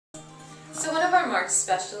So one of our March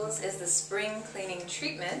specials is the spring cleaning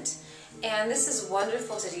treatment, and this is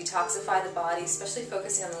wonderful to detoxify the body, especially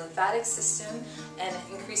focusing on the lymphatic system and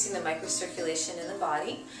increasing the microcirculation in the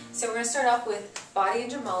body. So we're going to start off with body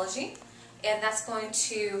endermologie, and that's going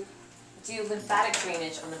to do lymphatic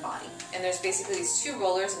drainage on the body. And there's basically these two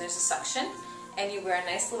rollers and there's a suction, and you wear a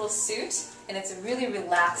nice little suit, and it's a really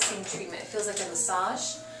relaxing treatment. It feels like a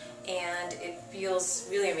massage, and it feels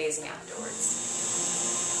really amazing afterwards.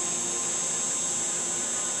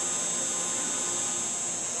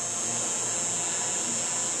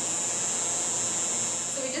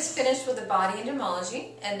 So we just finished with the body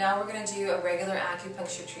endermologie, and now we're going to do a regular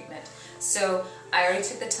acupuncture treatment. So I already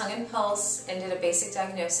took the tongue and pulse and did a basic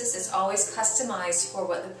diagnosis. It's always customized for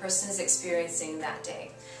what the person is experiencing that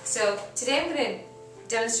day. So today I'm going to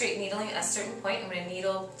demonstrate needling at a certain point. I'm going to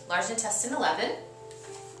needle large intestine 11.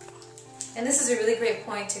 And this is a really great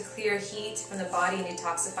point to clear heat from the body and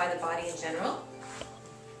detoxify the body in general.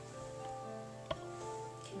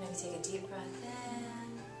 Okay, maybe take a deep breath in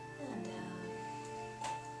and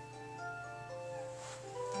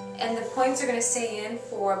out. And the points are going to stay in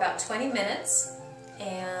for about 20 minutes.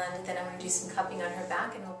 And then I'm going to do some cupping on her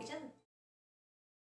back and we'll be done.